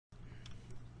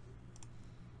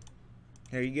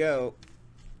There you go.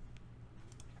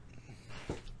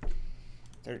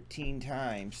 13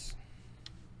 times.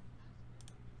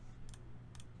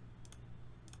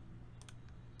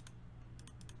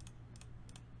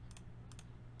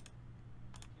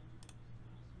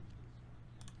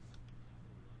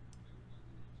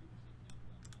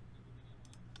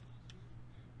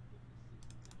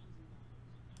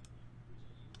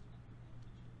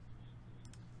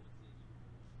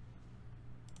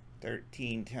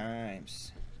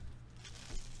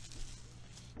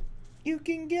 You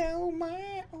can go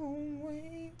my own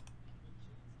way.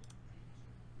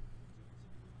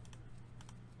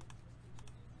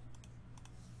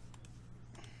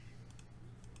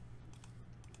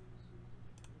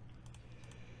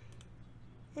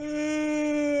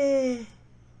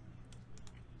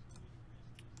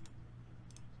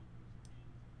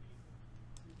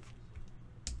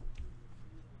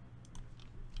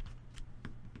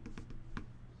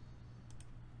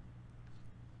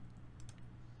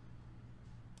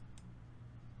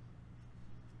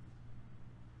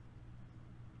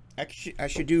 I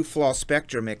should do Flaw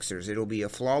Spectra mixers. It'll be a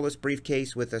flawless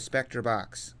briefcase with a Spectra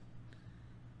box.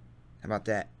 How about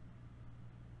that?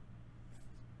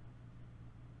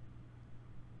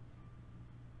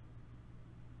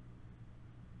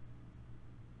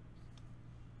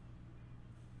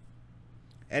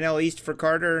 NL East for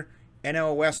Carter.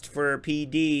 NL West for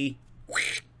PD.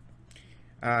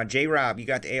 J-Rob, you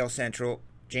got the AL Central.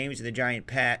 James, the Giant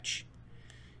Patch.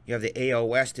 You have the AL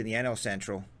West and the NL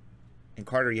Central. And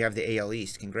Carter, you have the AL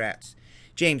East. Congrats.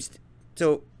 James,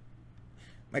 so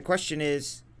my question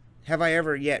is, have I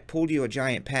ever yet pulled you a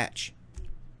giant patch?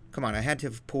 Come on, I had to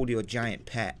have pulled you a giant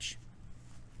patch.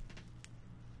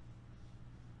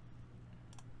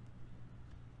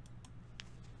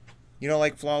 You don't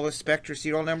like flawless Spectra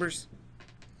serial numbers?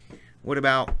 What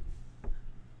about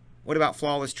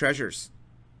flawless treasures?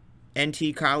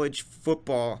 NT college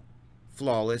football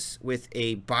flawless with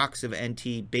a box of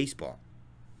NT baseball.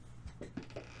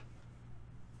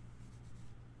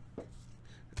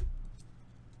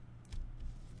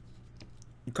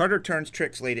 Carter turns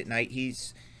tricks late at night.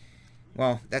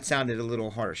 Well, that sounded a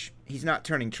little harsh. He's not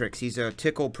turning tricks. He's a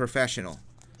tickle professional.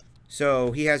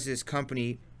 So he has this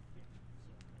company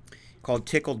called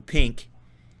Tickled Pink,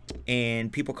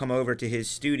 and people come over to his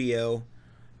studio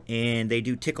and they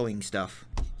do tickling stuff.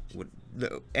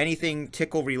 Anything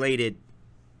tickle related,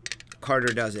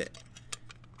 Carter does it.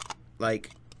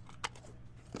 Like,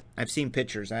 I've seen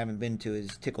pictures. I haven't been to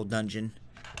his tickle dungeon,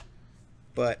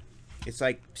 but it's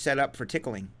like set up for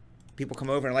tickling. People come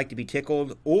over and like to be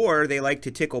tickled, or they like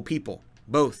to tickle people.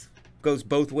 Both. Goes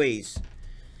both ways.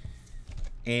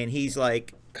 And he's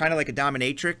like kind of like a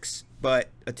dominatrix, but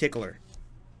a tickler.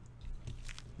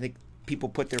 Like, people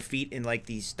put their feet in like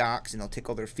these stocks and they'll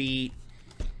tickle their feet.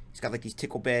 He's got like these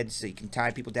tickle beds so you can tie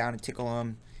people down and tickle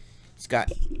them. He's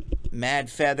got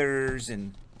mad feathers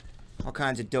and all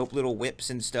kinds of dope little whips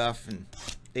and stuff, and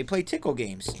they play tickle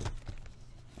games.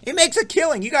 It makes a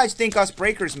killing. You guys think us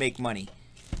breakers make money.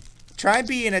 Try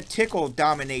being a tickle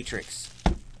dominatrix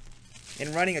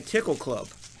and running a tickle club.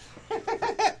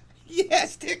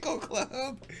 Yes, tickle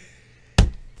club.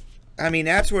 I mean,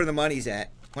 that's where the money's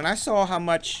at. When I saw how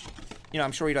much,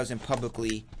 I'm sure he doesn't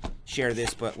publicly share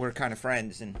this, but we're kind of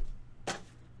friends, and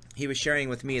he was sharing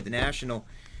with me at the National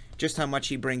just how much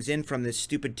he brings in from this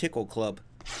stupid tickle club.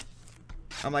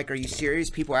 I'm like, are you serious?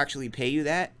 People actually pay you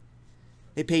that?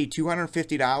 They pay you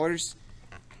 $250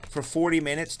 for 40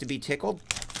 minutes to be tickled?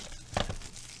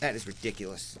 That is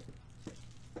ridiculous.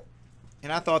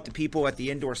 And I thought the people at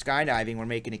the indoor skydiving were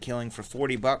making a killing for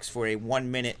 40 bucks for a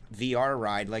 1-minute VR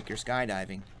ride like you're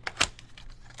skydiving.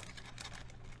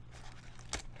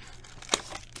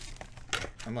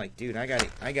 I'm like, dude, I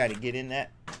gotta get in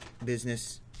that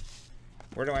business.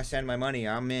 Where do I send my money?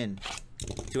 I'm in.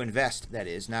 To invest, that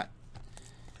is, not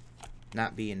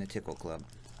be in the tickle club.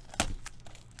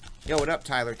 Yo, what up,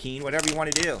 Tyler Keene? Whatever you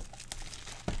want to do.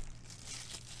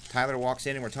 Tyler walks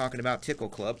in and we're talking about Tickle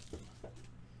Club.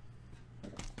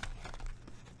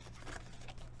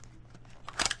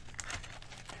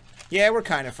 Yeah, we're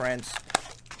kind of friends,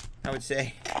 I would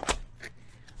say.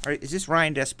 Is this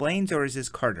Ryan Desplaines or is this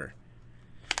Carter?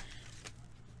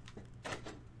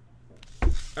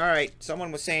 Alright,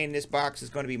 someone was saying this box is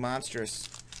going to be monstrous.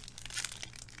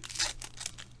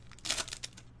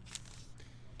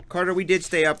 Carter, we did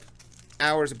stay up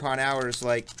hours upon hours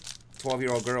like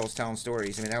 12-year-old girls telling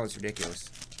stories. I mean, that was ridiculous.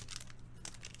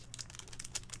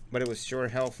 But it was sure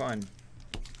hell fun.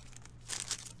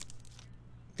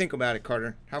 Think about it,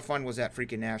 Carter. How fun was that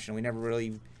freaking National? We never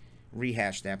really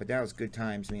rehashed that, but that was good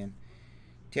times, man.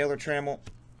 Taylor Trammell,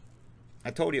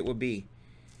 I told you it would be.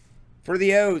 For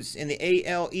the O's in the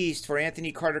AL East for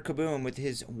Anthony Carter Kaboom with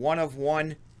his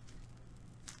 1/1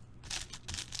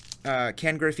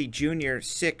 Ken Griffey Jr.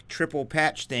 sick triple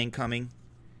patch thing coming.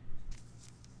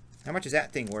 How much is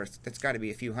that thing worth? That's got to be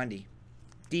a few hundy.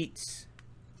 Deets.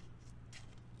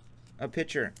 A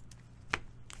pitcher.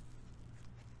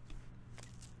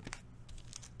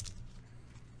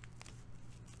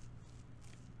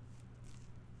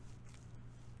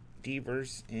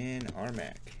 Devers and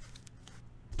Armac.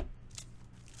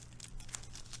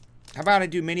 How about I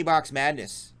do mini box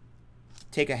madness?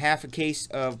 Take a half a case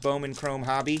of Bowman Chrom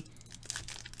Hobby.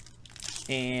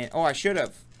 And, oh, I should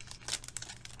have.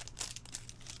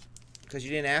 Because you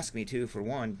didn't ask me to, for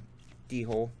one.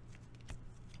 D-hole.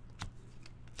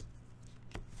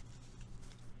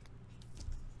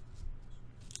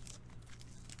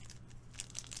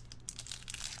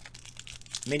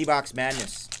 Mini box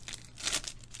madness.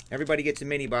 Everybody gets a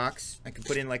mini box. I can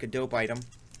put in like a dope item.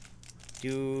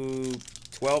 Do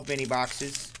 12 mini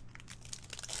boxes.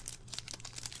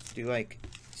 Do like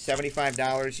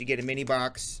 $75. You get a mini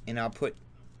box, and I'll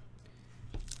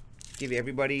give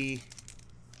everybody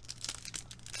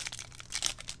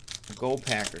a gold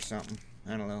pack or something.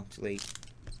 I don't know. It's late.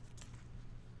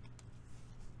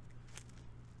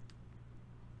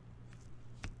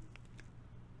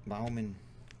 Bauman.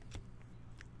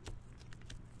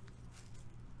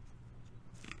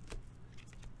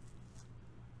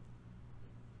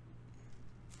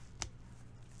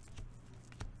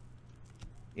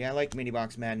 Yeah, I like mini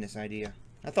box madness idea.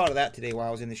 I thought of that today while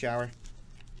I was in the shower.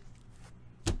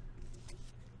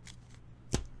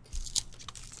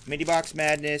 Mini box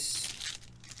madness.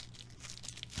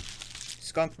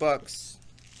 Skunk bucks.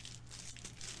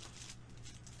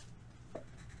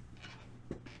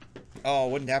 Oh,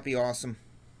 wouldn't that be awesome?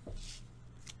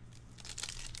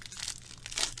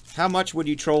 How much would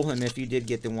you troll him if you did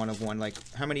get the 1/1? Like,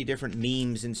 how many different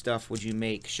memes and stuff would you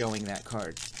make showing that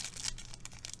card?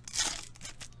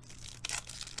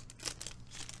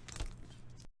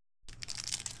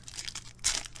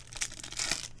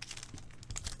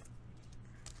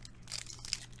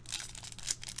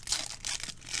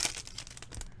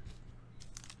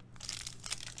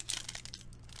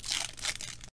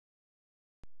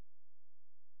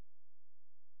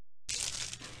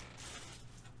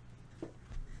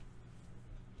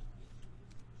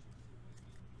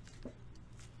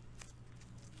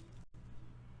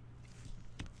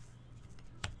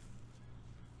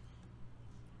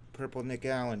 Purple Nick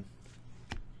Allen.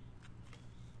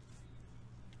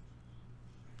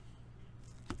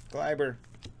 Gleiber.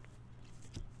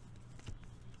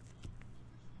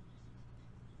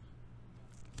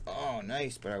 Oh,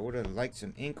 nice, but I would have liked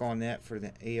some ink on that for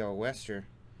the AL Wester.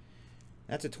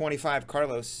 That's a 25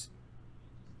 Carlos.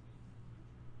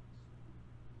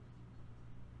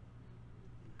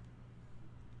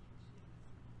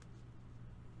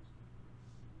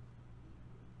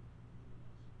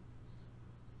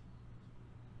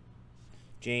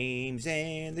 James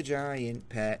and the Giant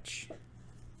Patch.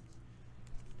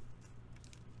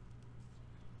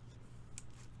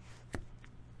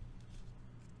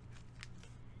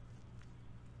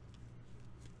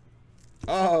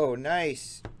 Oh,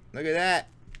 nice. Look at that.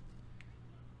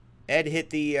 Ed hit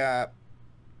the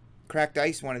cracked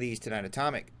ice one of these tonight,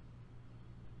 Atomic.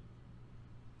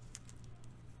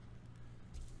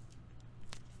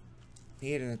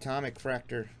 He hit an Atomic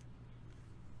Fractor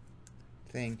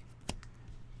thing.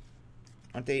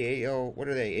 Aren't they AL? What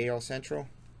are they? AL Central?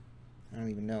 I don't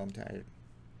even know. I'm tired.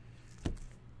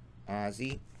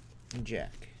 Ozzy and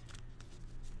Jack.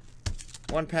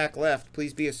 One pack left.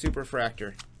 Please be a Super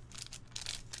Fractor.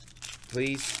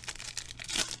 Please.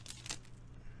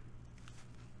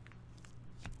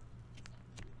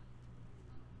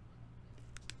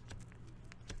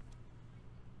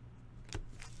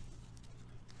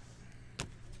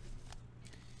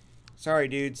 Sorry,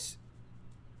 dudes.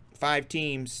 5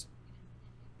 teams.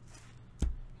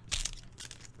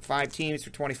 5 teams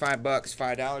for 25 bucks.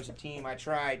 $5 a team. I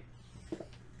tried.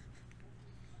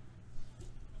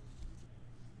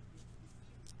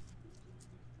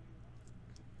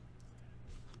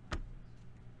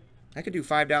 I could do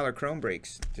 $5 Chrome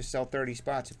breaks. Just sell 30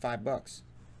 spots at $5.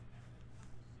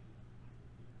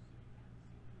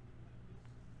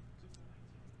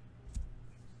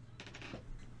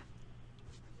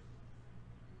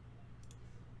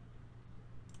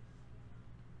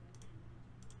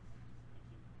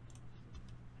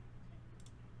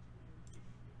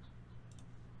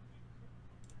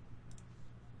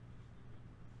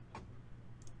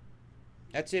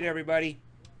 That's it, everybody.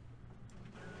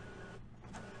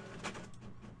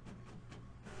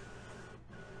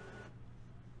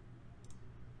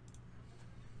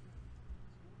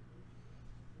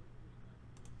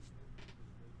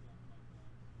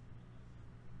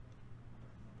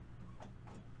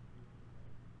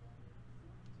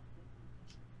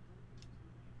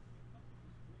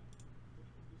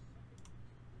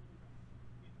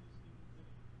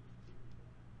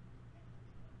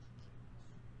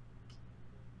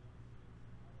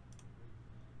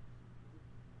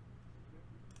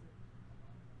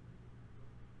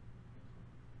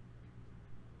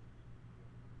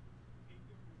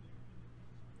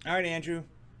 All right, Andrew.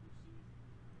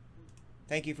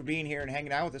 Thank you for being here and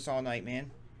hanging out with us all night,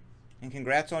 man. And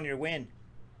congrats on your win.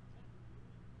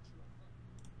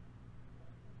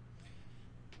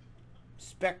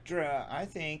 Spectra, I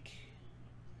think.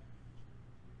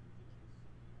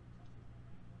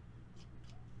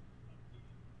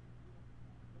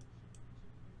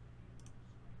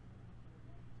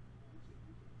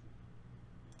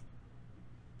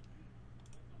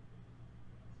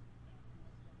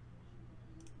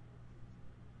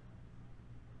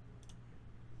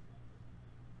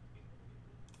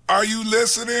 Are you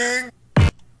listening?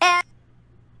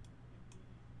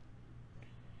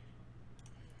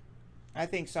 I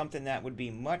think something that would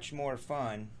be much more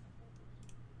fun.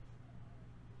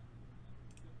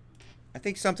 I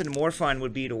think something more fun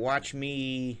would be to watch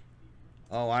me,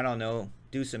 oh, I don't know,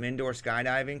 do some indoor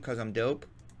skydiving because I'm dope.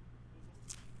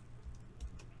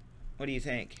 What do you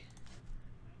think?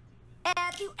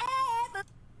 Have you ever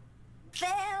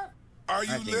felt? Are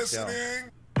you think so.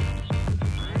 listening?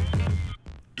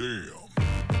 Damn.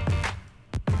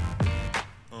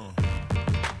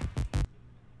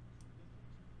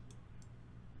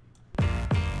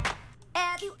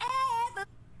 Have you ever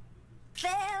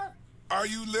felt? Are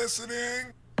you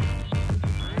listening?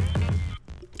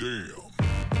 Damn.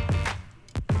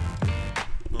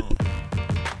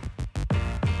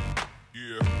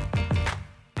 Yeah.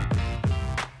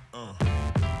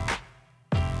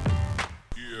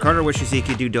 Yeah. Carter wishes he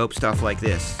could do dope stuff like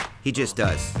this. He just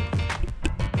does.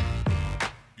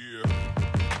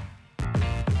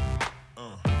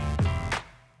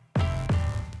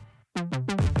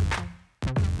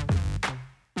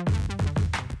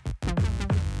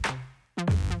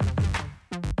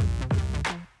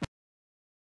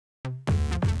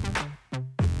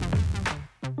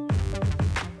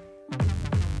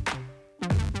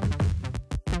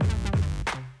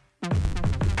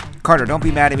 Carter, don't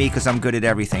be mad at me because I'm good at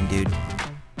everything, dude.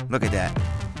 Look at that.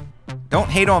 Don't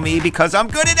hate on me because I'm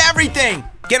good at everything!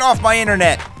 Get off my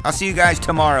internet. I'll see you guys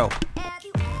tomorrow.